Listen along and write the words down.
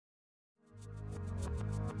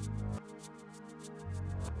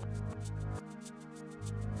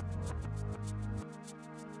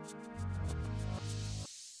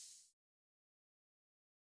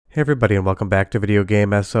Hey everybody, and welcome back to Video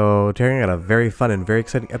Game Esoteric. I got a very fun and very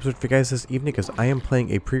exciting episode for you guys this evening because I am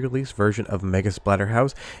playing a pre-release version of Mega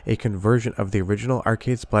Splatterhouse, a conversion of the original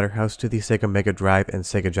arcade Splatterhouse to the Sega Mega Drive and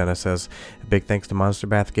Sega Genesis. A big thanks to Monster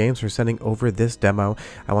Bath Games for sending over this demo.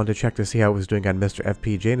 I wanted to check to see how it was doing on Mr.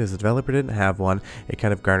 FPGA, and as the developer didn't have one, it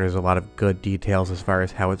kind of garners a lot of good details as far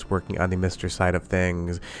as how it's working on the Mr. side of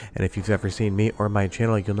things. And if you've ever seen me or my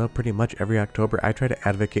channel, you'll know pretty much every October I try to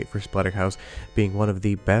advocate for Splatterhouse being one of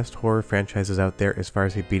the best horror franchises out there as far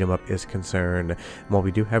as a beat 'em up is concerned. And while we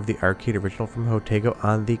do have the arcade original from Hotego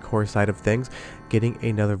on the core side of things, getting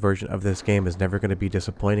another version of this game is never going to be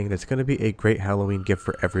disappointing, and it's going to be a great Halloween gift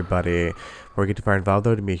for everybody. Before we get too far involved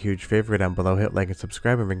though, do me a huge favor, down below hit like and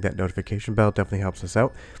subscribe and ring that notification bell. It definitely helps us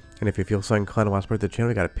out. And if you feel so inclined to want to support the channel,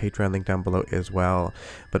 we got a Patreon link down below as well.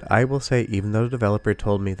 But I will say, even though the developer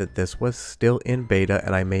told me that this was still in beta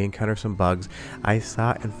and I may encounter some bugs, I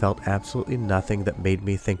saw and felt absolutely nothing that made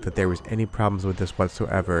me think that there was any problems with this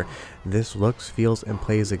whatsoever. This looks, feels, and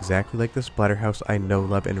plays exactly like the Splatterhouse I know,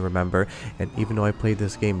 love, and remember. And even though I played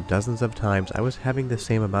this game dozens of times, I was having the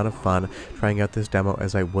same amount of fun trying out this demo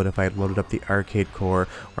as I would if I had loaded up the arcade core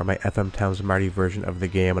or my FM Towns Marty version of the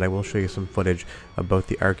game. And I will show you some footage of both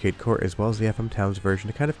the arcade core as well as the FM Towns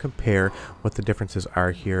version to kind of compare what the differences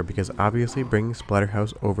are here, because obviously bringing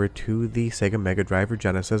Splatterhouse over to the Sega Mega Drive or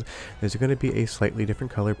Genesis, there's going to be a slightly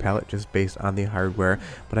different color palette just based on the hardware,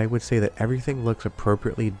 but I would say that everything looks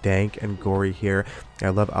appropriately dank and gory here. I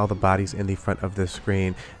love all the bodies in the front of the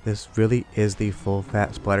screen. This really is the full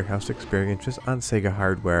fat Splatterhouse experience just on Sega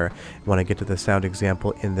hardware. When I get to the sound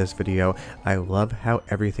example in this video, I love how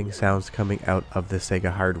everything sounds coming out of the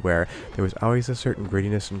Sega hardware. There was always a certain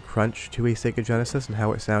grittiness and crunch to a Sega Genesis and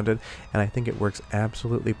how it sounded, and I think it works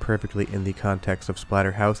absolutely perfectly in the context of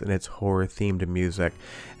Splatterhouse and its horror themed music.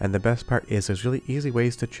 And the best part is there's really easy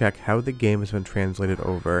ways to check how the game has been translated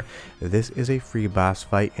over. This is a free boss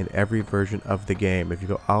fight in every version of the game. If you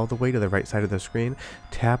go all the way to the right side of the screen,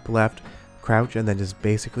 tap left, crouch, and then just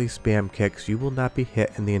basically spam kicks, you will not be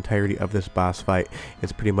hit in the entirety of this boss fight.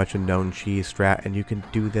 It's pretty much a known cheese strat, and you can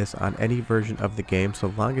do this on any version of the game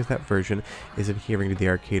so long as that version is adhering to the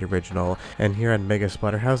arcade original. And here on Mega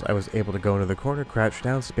Splatterhouse, I was able to go into the corner, crouch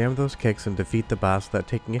down, spam those kicks, and defeat the boss without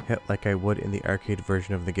taking a hit like I would in the arcade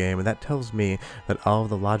version of the game. And that tells me that all of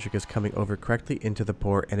the logic is coming over correctly into the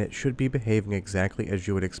port, and it should be behaving exactly as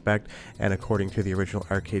you would expect and according to the original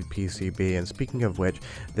arcade PCB. And speaking of which,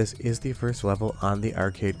 this is the first level on the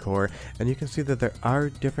arcade core, and you can see that there are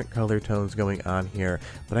different color tones going on here,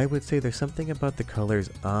 but I would say there's something about the colors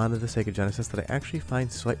on the Sega Genesis that I actually find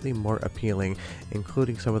slightly more appealing,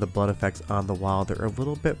 including some of the blood effects on the wall. They're a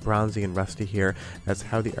little bit bronzy and rusty here. That's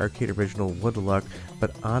how the arcade original would look,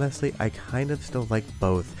 but honestly I kind of still like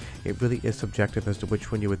both. It really is subjective as to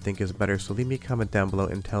which one you would think is better, so leave me a comment down below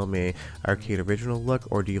and tell me, arcade original look,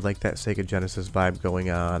 or do you like that Sega Genesis vibe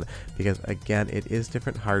going on? Because again, it is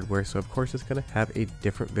different hardware, so of course it's going to have a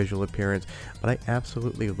different visual appearance, but I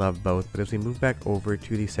absolutely love both. But as we move back over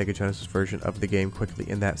to the Sega Genesis version of the game quickly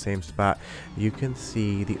in that same spot, you can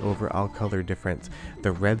see the overall color difference.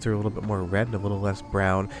 The reds are a little bit more red and a little less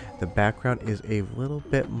brown. The background is a little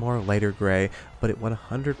bit more lighter gray, but it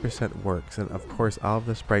 100% works. And of course all of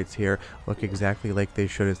the sprites here look exactly like they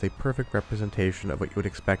should, as a perfect representation of what you would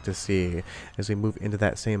expect to see. As we move into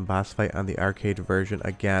that same boss fight on the arcade version,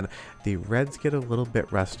 again, the reds get a little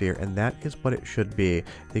bit rustier, and that is what it should be.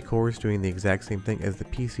 The core is doing the exact same thing as the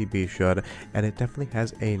PCB should, and it definitely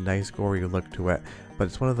has a nice gory look to it. But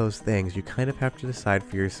it's one of those things, you kind of have to decide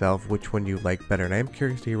for yourself which one you like better, and I am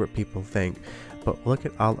curious to hear what people think. But look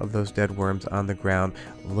at all of those dead worms on the ground,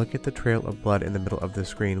 look at the trail of blood in the middle of the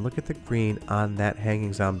screen, look at the green on that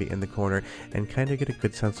hanging zombie in the corner, and kind of get a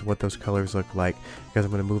good sense of what those colors look like. Because I'm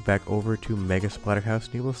going to move back over to Mega Splatterhouse,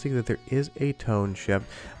 and you will see that there is a tone shift,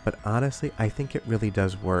 but honestly I think it really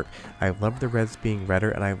does work. I love the reds being redder,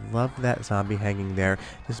 and I love that zombie hanging there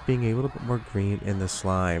just being a little bit more green in the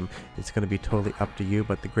slime. It's going to be totally up to you,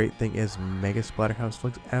 but the great thing is Mega Splatterhouse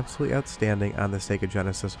looks absolutely outstanding on the Sega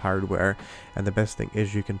Genesis hardware. And the best thing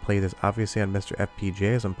is you can play this obviously on Mr.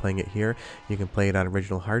 FPGA as I'm playing it here. You can play it on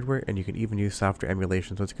original hardware, and you can even use software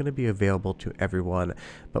emulation, so it's going to be available to everyone.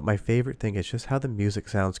 But my favorite thing is just how the music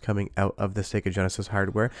sounds coming out of the Sega Genesis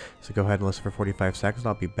hardware. So go ahead and listen for 45 seconds,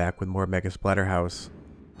 and I'll be back with more Mega Splatterhouse.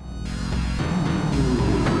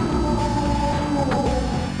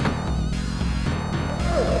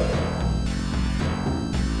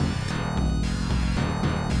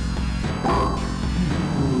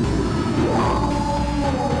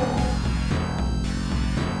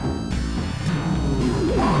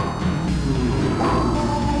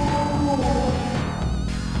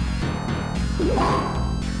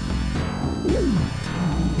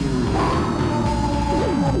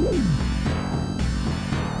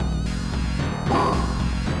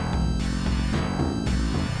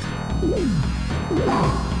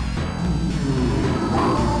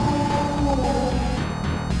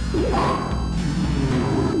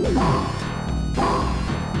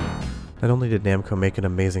 Not only did Namco make an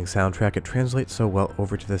amazing soundtrack, it translates so well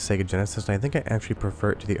over to the Sega Genesis, and I think I actually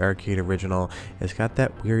prefer it to the arcade original. It's got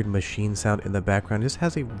that weird machine sound in the background, it just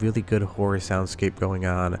has a really good horror soundscape going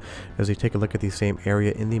on. As you take a look at the same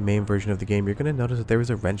area in the main version of the game, you're going to notice that there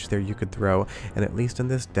was a wrench there you could throw, and at least in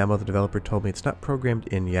this demo, the developer told me it's not programmed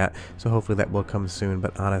in yet, so hopefully that will come soon,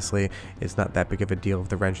 but honestly, it's not that big of a deal if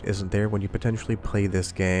the wrench isn't there when you potentially play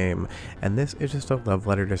this game. And this is just a love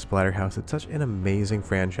letter to Splatterhouse. It's such an amazing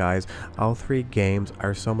franchise. All three games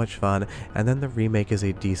are so much fun, and then the remake is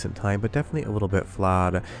a decent time, but definitely a little bit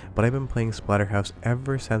flawed. But I've been playing Splatterhouse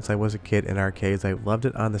ever since I was a kid in arcades. I loved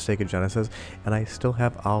it on the Sega Genesis, and I still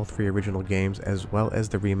have all three original games as well as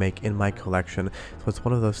the remake in my collection. So it's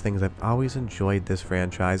one of those things. I've always enjoyed this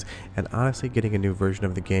franchise, and honestly getting a new version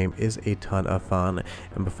of the game is a ton of fun.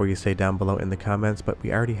 And before you say down below in the comments, but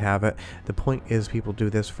we already have it, the point is people do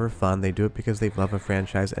this for fun. They do it because they love a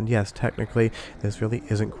franchise, and yes, technically this really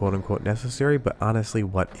isn't quote-unquote necessary, but honestly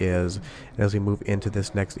what is? And as we move into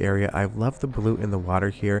this next area, I love the blue in the water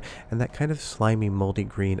here and that kind of slimy moldy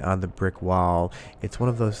green on the brick wall. It's one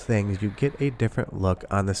of those things, you get a different look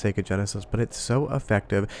on the Sega Genesis, but it's so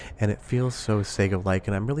effective and it feels so Sega-like,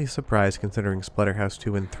 and I'm really surprised considering Splatterhouse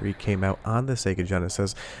 2 and 3 came out on the Sega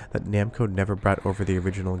Genesis that Namco never brought over the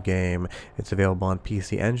original game. It's available on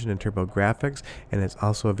PC Engine and TurboGrafx, and it's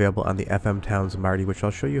also available on the FM Towns Marty, which I'll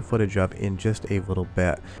show you footage of in just a little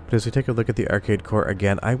bit. But as we take a look at the arcade core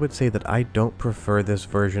again, I would say that I don't prefer this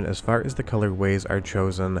version as far as the colorways are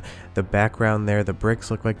chosen. The background there, the bricks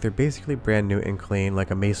look like they're basically brand new and clean,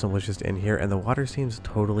 like a mason was just in here, and the water seems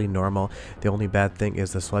totally normal. The only bad thing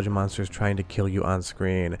is the sludge monsters trying to kill you on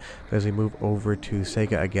screen. But as we move over to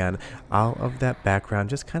Sega again, all of that background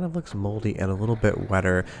just kind of looks moldy and a little bit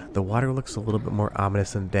wetter. The water looks a little bit more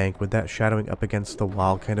ominous and dank with that shadowing up against the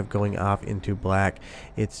wall kind of going off into black.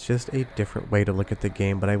 It's just a different way to look at the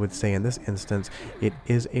game, but I would say in this instance it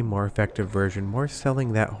is a more effective version, more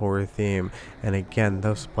selling that horror theme. And again,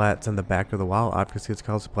 those splats on the back of the wall, obviously it's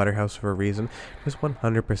called Splatterhouse for a reason, just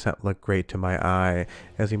 100% look great to my eye.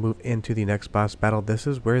 As we move into the next boss battle, this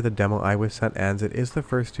is where the demo I was sent ends. It is the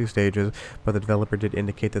first two stages, but the developer did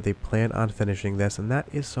indicate that they plan on finishing this, and that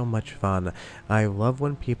is so much fun. I love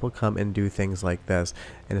when people come and do things like this,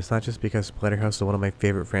 and it's not just because Splatterhouse is one of my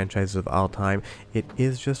favorite franchises of all time. It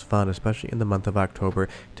is just fun, especially in the month of October,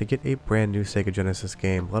 to get a brand new Sega Genesis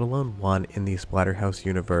game, let alone one in the Splatterhouse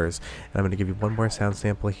universe. And I'm going to give you one more sound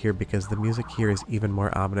sample here because the music here is even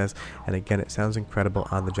more ominous, and again it sounds incredible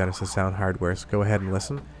on the Genesis sound hardware, so go ahead and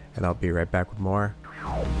listen, and I'll be right back with more.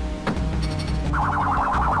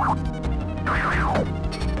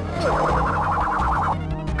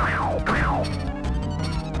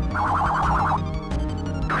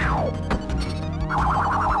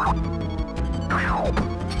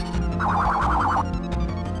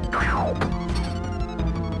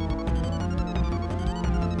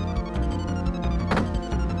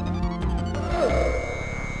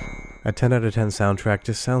 A 10 out of 10 soundtrack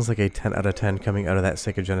just sounds like a 10 out of 10 coming out of that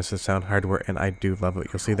Sega Genesis sound hardware, and I do love it.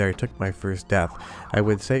 You'll see there I took my first death. I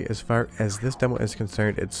would say as far as this demo is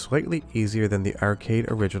concerned, it's slightly easier than the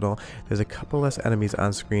arcade original. There's a couple less enemies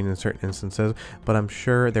on screen in certain instances, but I'm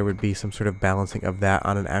sure there would be some sort of balancing of that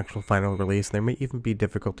on an actual final release. There may even be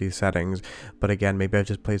difficulty settings, but again, maybe I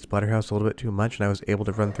just played Splatterhouse a little bit too much and I was able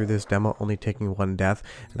to run through this demo only taking one death,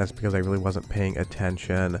 and that's because I really wasn't paying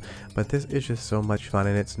attention. But this is just so much fun,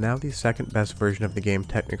 and it's now the second best version of the game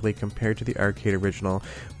technically compared to the arcade original,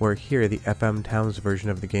 where here the FM Towns version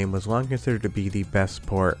of the game was long considered to be the best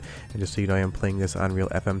port. And just so you know, I am playing this on real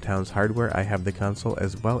FM Towns hardware. I have the console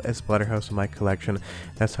as well as Splatterhouse in my collection.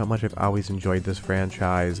 That's how much I've always enjoyed this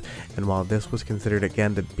franchise. And while this was considered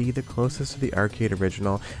again to be the closest to the arcade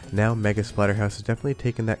original, now Mega Splatterhouse has definitely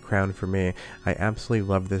taken that crown for me. I absolutely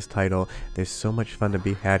love this title. There's so much fun to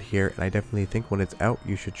be had here, and I definitely think when it's out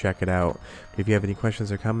you should check it out. But if you have any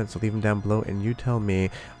questions or comments, leave them down below and you tell me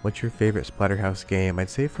what's your favorite Splatterhouse game.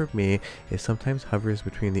 I'd say for me it sometimes hovers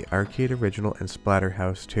between the arcade original and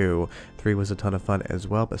Splatterhouse 2. 3 was a ton of fun as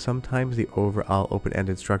well, but sometimes the overall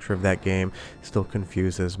open-ended structure of that game still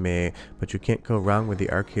confuses me. But you can't go wrong with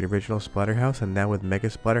the arcade original Splatterhouse, and now with Mega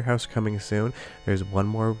Splatterhouse coming soon, there's one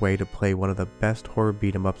more way to play one of the best horror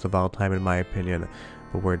beat-em-ups of all time in my opinion.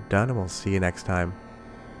 But we're done, and we'll see you next time.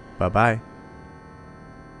 Bye bye.